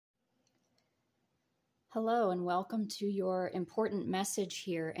Hello and welcome to your important message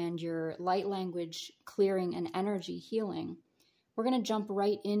here and your light language clearing and energy healing. We're going to jump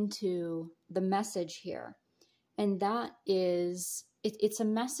right into the message here. And that is, it's a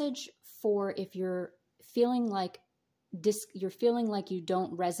message for if you're feeling like you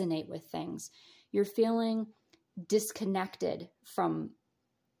don't resonate with things. You're feeling disconnected from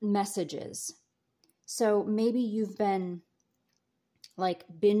messages. So maybe you've been like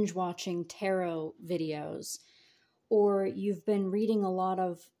binge watching tarot videos, or you've been reading a lot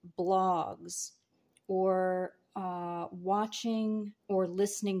of blogs, or watching or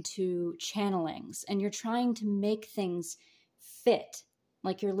listening to channelings, and you're trying to make things fit.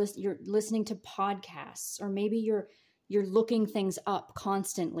 Like you're listening to podcasts, or maybe you're looking things up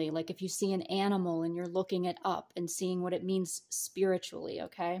constantly. Like if you see an animal and you're looking it up and seeing what it means spiritually,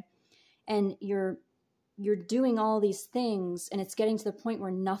 okay? And you're doing all these things, and it's getting to the point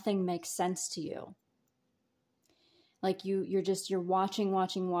where nothing makes sense to you. Like you're watching,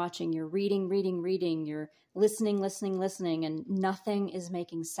 you're reading, you're listening, and nothing is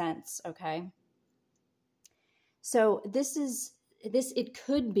making sense, okay? So it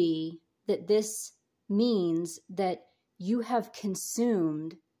could be that this means that you have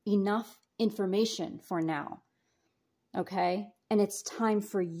consumed enough information for now, okay? And it's time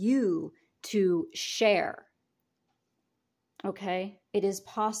for you to share, okay? It is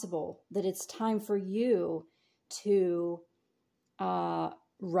possible that it's time for you to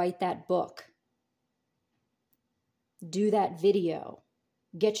write that book, do that video,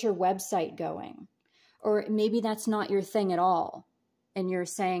 get your website going. Or maybe that's not your thing at all, and you're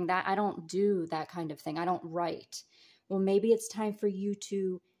saying that I don't do that kind of thing, I don't write. Well, maybe it's time for you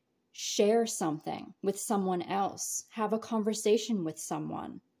to share something with someone else, have a conversation with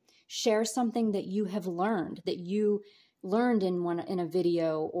someone. Share something that you have learned, that you learned in a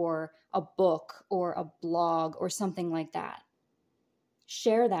video or a book or a blog or something like that.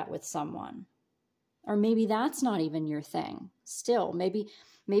 Share that with someone. Or maybe that's not even your thing. Still, maybe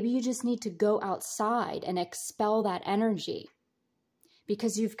you just need to go outside and expel that energy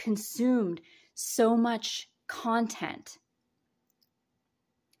because you've consumed so much content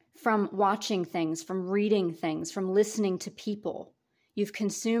from watching things, from reading things, from listening to people. You've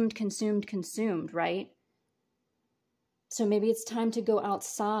consumed, right? So maybe it's time to go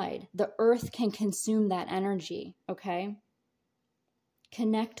outside. The earth can consume that energy, okay?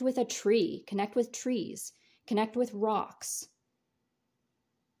 Connect with a tree, connect with trees, connect with rocks,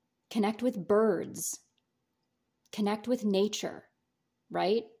 connect with birds, connect with nature,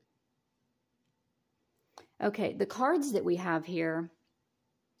 right? Okay, the cards that we have here,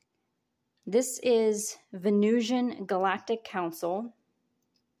 this is Venusian Galactic Council.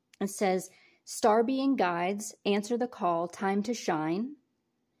 It says, Star Being Guides, answer the call, time to shine.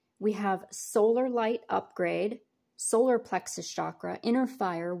 We have Solar Light Upgrade, Solar Plexus Chakra, Inner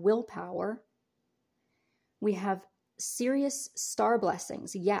Fire, Willpower. We have Sirius Star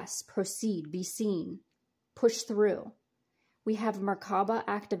Blessings, yes, proceed, be seen, push through. We have Merkaba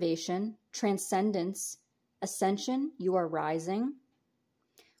Activation, Transcendence, Ascension, you are rising.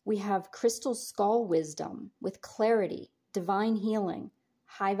 We have Crystal Skull Wisdom with clarity, divine healing,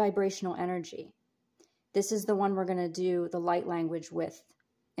 high vibrational energy. This is the one we're going to do the light language with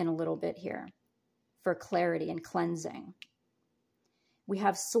in a little bit here for clarity and cleansing. We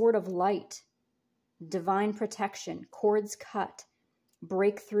have Sword of Light, divine protection, cords cut,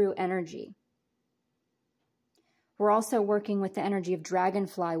 breakthrough energy. We're also working with the energy of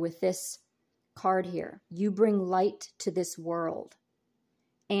Dragonfly with this card here. You bring light to this world.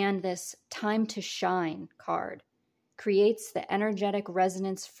 And this Time to Shine card creates the energetic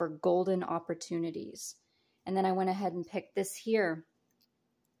resonance for golden opportunities. And then I went ahead and picked this here,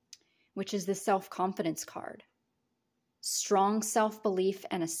 which is the self-confidence card. Strong self-belief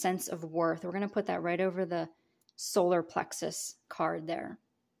and a sense of worth. We're going to put that right over the solar plexus card there.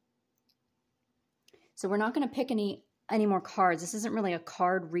 So we're not going to pick any more cards. This isn't really a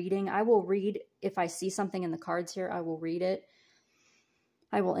card reading. I will read, if I see something in the cards here, I will read it.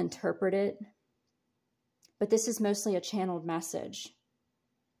 I will interpret it. But this is mostly a channeled message.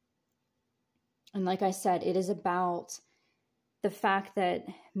 And like I said, it is about the fact that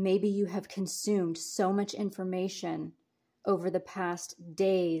maybe you have consumed so much information over the past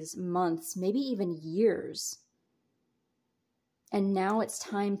days, months, maybe even years. And now it's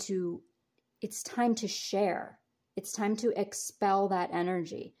time to share. It's time to expel that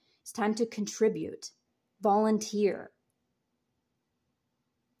energy. It's time to contribute, volunteer.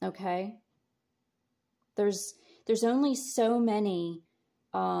 Okay? There's only so many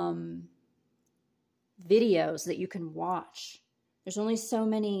videos that you can watch. There's only so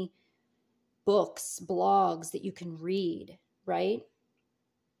many books, blogs that you can read, right?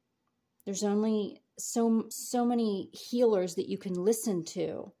 There's only so many healers that you can listen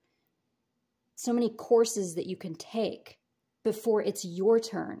to, so many courses that you can take before it's your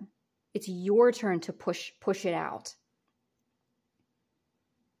turn. It's your turn to push it out.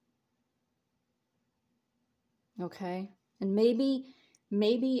 Okay? And maybe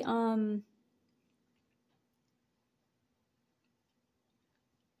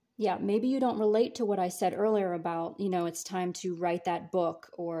yeah, maybe you don't relate to what I said earlier about, it's time to write that book,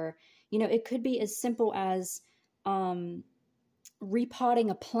 or, it could be as simple as repotting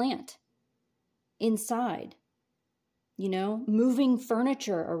a plant inside, moving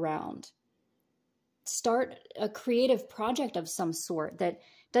furniture around. Start a creative project of some sort that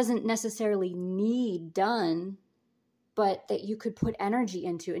doesn't necessarily need done, but that you could put energy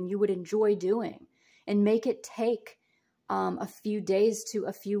into and you would enjoy doing, and make it take a few days to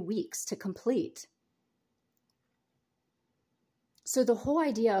a few weeks to complete. So the whole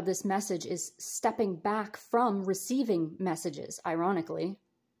idea of this message is stepping back from receiving messages, ironically.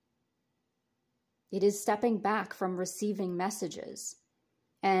 It is stepping back from receiving messages,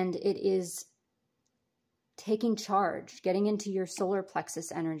 and it is taking charge, getting into your solar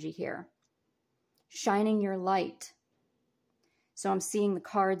plexus energy here, shining your light. So I'm seeing the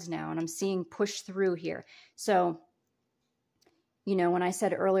cards now, and I'm seeing push through here. So, when I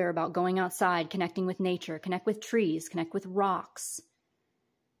said earlier about going outside, connecting with nature, connect with trees, connect with rocks,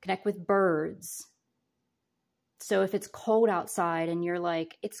 connect with birds. So if it's cold outside and you're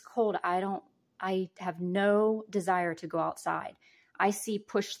like, it's cold, I have no desire to go outside, I see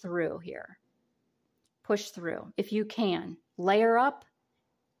push through here. Push through. If you can, layer up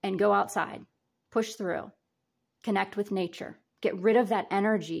and go outside. Push through. Connect with nature. Get rid of that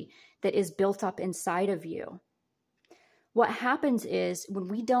energy that is built up inside of you. What happens is when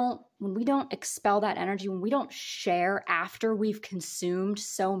we don't expel that energy, when we don't share after we've consumed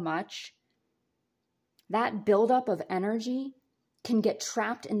so much, that buildup of energy can get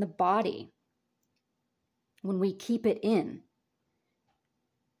trapped in the body when we keep it in.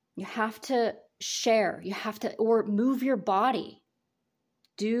 You have to share. You have to, or move your body.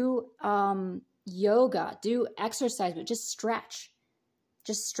 Do yoga, do exercise, but just stretch.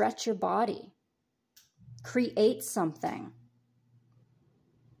 Just stretch your body. Create something.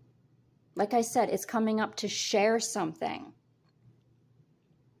 Like I said, it's coming up to share something.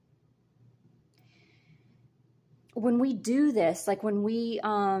 When we do this, like when we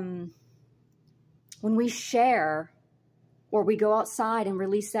share, or we go outside and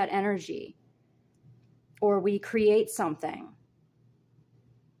release that energy, or we create something,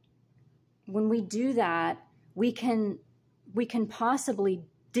 when we do that, we can possibly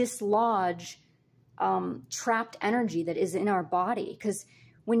dislodge trapped energy that is in our body. Because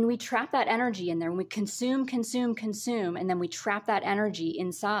when we trap that energy in there, when we consume, and then we trap that energy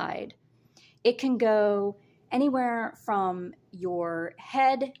inside, it can go anywhere from your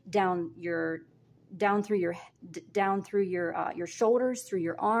head down through your shoulders, through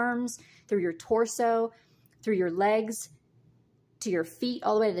your arms, through your torso, through your legs, to your feet,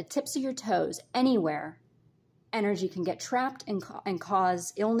 all the way to the tips of your toes. Anywhere energy can get trapped and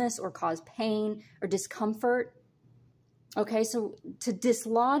cause illness or cause pain or discomfort. Okay, so to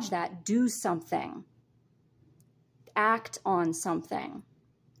dislodge that, do something. Act on something.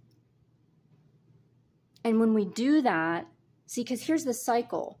 And when we do that, see, because here's the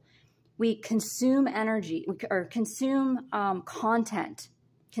cycle. We consume energy, or consume content,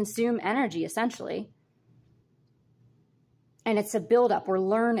 consume energy, essentially. And it's a buildup. We're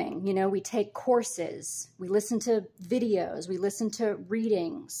learning. We take courses. We listen to videos. We listen to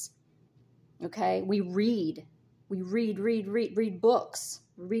readings. Okay? We read. We read books.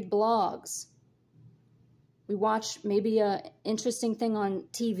 We read blogs. We watch maybe an interesting thing on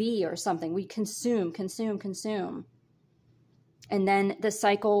TV or something. We consume. And then the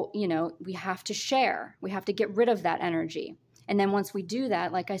cycle, we have to share. We have to get rid of that energy. And then once we do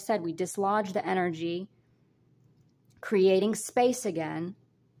that, like I said, we dislodge the energy, creating space again.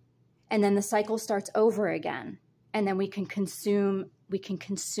 And then the cycle starts over again. And then we can consume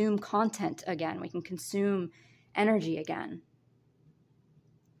content again. We can consume energy again.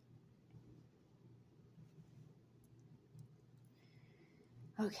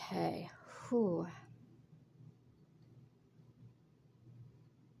 Okay. Whew.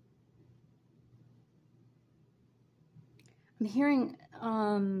 I'm hearing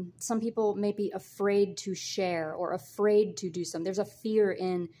some people may be afraid to share or afraid to do something. There's a fear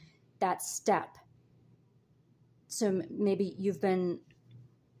in that step. So maybe you've been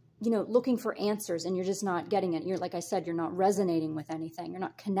looking for answers and you're just not getting it. You're, like I said, you're not resonating with anything. You're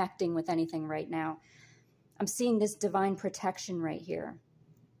not connecting with anything right now. I'm seeing this divine protection right here.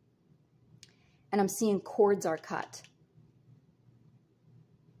 And I'm seeing cords are cut.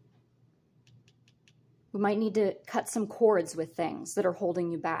 We might need to cut some cords with things that are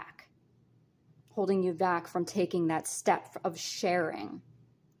holding you back from taking that step of sharing,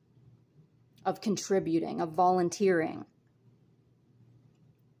 of contributing, of volunteering.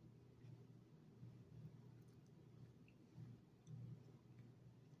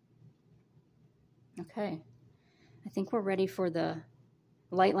 Okay, I think we're ready for the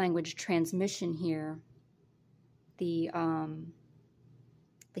light language transmission here. The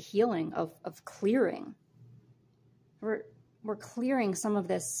healing of clearing. We're clearing some of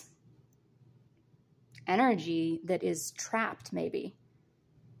this energy that is trapped, maybe.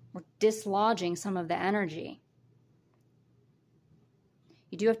 We're dislodging some of the energy.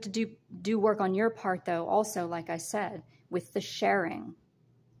 You do have to do work on your part, though, also, like I said, with the sharing,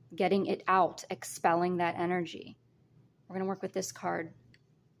 getting it out, expelling that energy. We're going to work with this card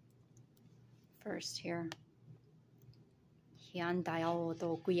first here. Hian dao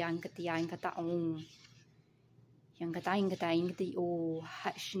do guyan katiyan kataong. Yang katayin katayin kati o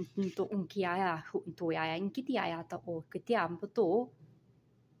hashin to unkiaya to ya inkitiaya to o kitiam puto.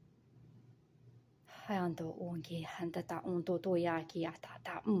 Hayan to unki hantata unto to ya kiata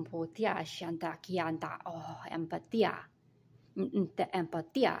ta umpotia shanta kianta o empatia. The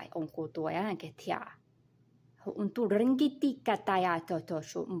empatia onko to ya ketia. Untu ringiti kataya to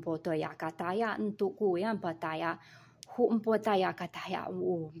shu umpoto ya kataya untu ku empataya. Hu umpotaya kataya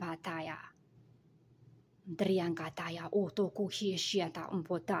u bataya. Driankataya oto ku hieshiata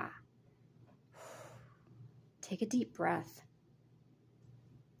umpota. Take a deep breath.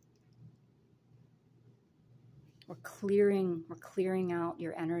 We're clearing out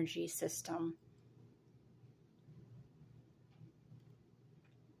your energy system.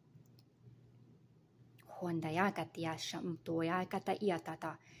 Hondaya katia shamtoya kata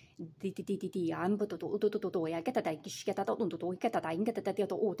iatata. Di amboto to ya kata da kishkata to unto to kata da ingata da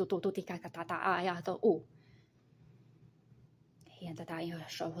to o to tikata aya to o. Hianta da yo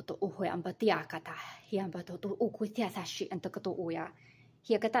sho to o ambatia kata. Hiambato to o kutia sashi anta kato oya.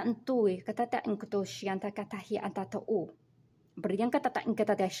 Hia kata ntui kata ta inkato shianta kata hi anta to o. Brian kata ta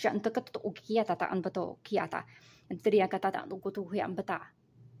ingata da shanta kato o kiata ta ambato kiata. Dria kata ta unto hi ambata.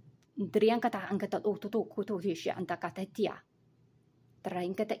 Drian kata angata o to kuto hi anta kata tia.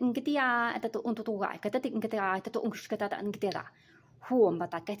 Terain kata ingketia atau untuk tuai kata ingketia atau ungkus kata tak ingketia huam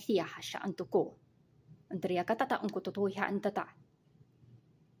bata katia hasya antuko antria kata tak ungku tu ya antata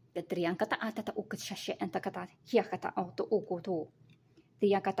ketrian kata atata ukut syasya anta kata hia kata auto uku tu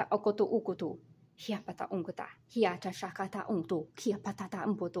dia kata aku tu uku tu hia pata ungkuta hia tasya kata ungtu hia patata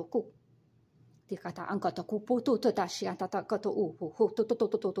ambotoku dia kata angkata ku putu tatasya tata kata uku hu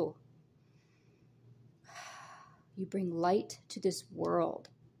tu. You bring light to this world.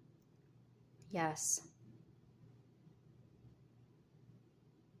 Yes.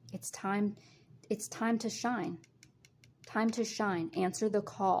 It's time to shine. Time to shine. Answer the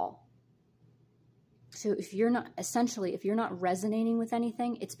call. So if you're not resonating with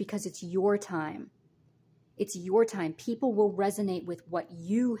anything, it's because it's your time. It's your time. People will resonate with what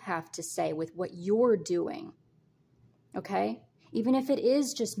you have to say, with what you're doing. Okay? Even if it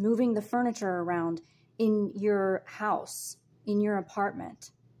is just moving the furniture around in your house, in your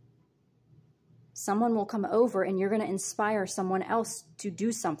apartment. Someone will come over and you're going to inspire someone else to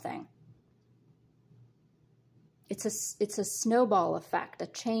do something. It's a snowball effect, a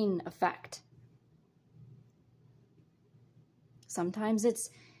chain effect. Sometimes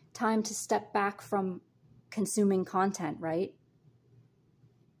it's time to step back from consuming content, right?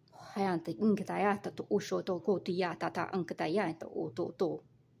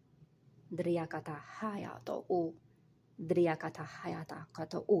 Dria kata hayato o dria kata hayata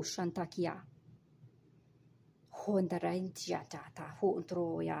kata o shantakia hondarai jata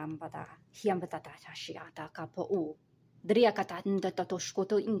hontro yambada hiambata tashiata kapo o dria kata ndata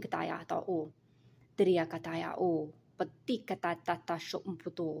toshkoto ingtayata o dria kata ya o patikata tata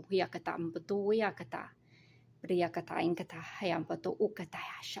shumputo yakata mputo yakata dria kata ingata hayampato o kata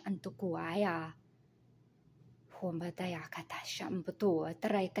shantukuaya Hombadaya kata shambuto,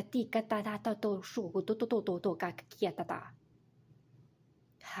 trai katika tata to shu to kakiata.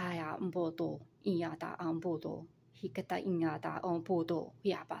 Haya ambodo, iata ambodo, hikata ingata ambodo,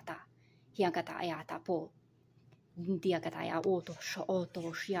 yabata, hiangata ayata po. Diakataya oto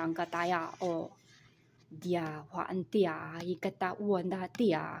shoto shiangataya o. Dia wantia, ikata uanda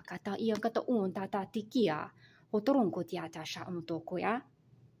dia, kata iangata unda tikia, otoronko tiata shamutokoya.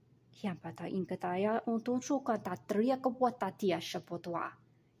 Hiampata inkataya untuchuka tatria kapwata tia shapotwa.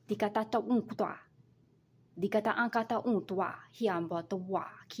 Dikatata unkwa. Dikata ankata untwa. Hiambata wa.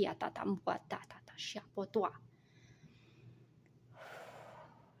 Kiatata mpatata shapotwa.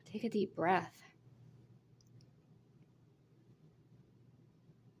 Take a deep breath.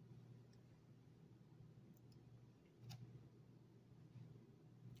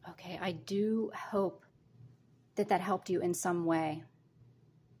 Okay, I do hope that helped you in some way.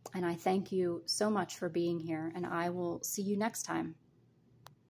 And I thank you so much for being here, and I will see you next time.